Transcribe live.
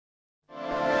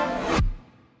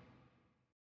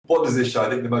what does this show? I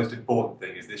think the most important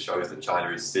thing is this shows that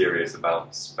China is serious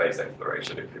about space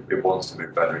exploration. It wants to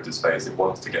move further into space. It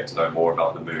wants to get to know more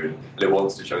about the moon. And it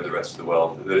wants to show the rest of the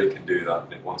world that it can do that.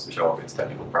 And it wants to show off its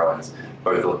technical prowess,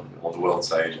 both on the world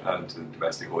stage and to the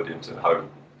domestic audience at home.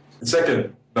 The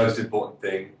second most important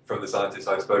thing from the scientists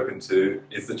I've spoken to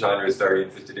is that China is very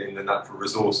interested in the natural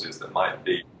resources that might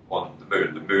be on the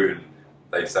moon. The moon,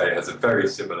 they say, has a very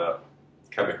similar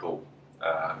chemical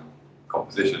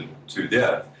composition to the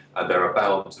Earth, and there are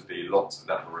bound to be lots of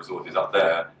natural resources up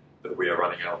there that we are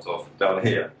running out of down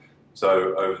here.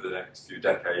 So over the next few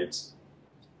decades,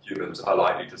 humans are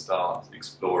likely to start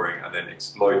exploring and then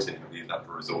exploiting these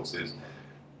natural resources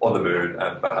on the moon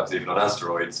and perhaps even on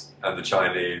asteroids. And the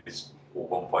Chinese,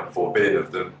 or 1.4 billion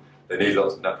of them, they need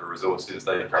lots of natural resources.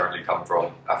 They currently come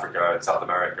from Africa and South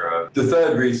America. The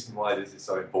third reason why this is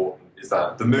so important is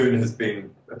that the moon has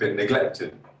been a bit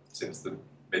neglected since the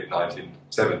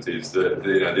mid-1970s.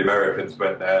 The Americans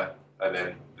went there, and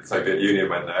then the Soviet Union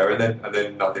went there, and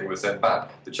then nothing was sent back.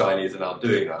 The Chinese are now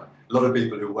doing that. A lot of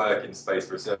people who work in space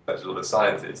research, a lot of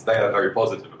scientists, they are very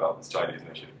positive about this Chinese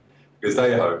mission, because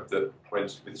they hope that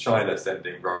with China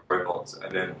sending robots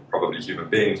and then probably human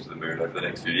beings to the moon over the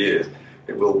next few years,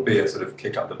 it will be a sort of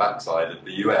kick up the backside of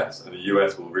the US, and the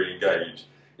US will re-engage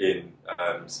in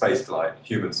spaceflight,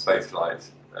 human spaceflight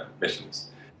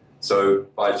missions. So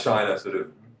by China sort of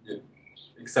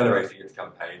accelerating its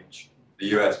campaign, the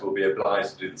US will be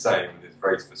obliged to do the same in this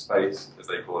race for space, as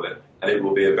they call it, and it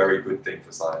will be a very good thing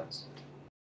for science.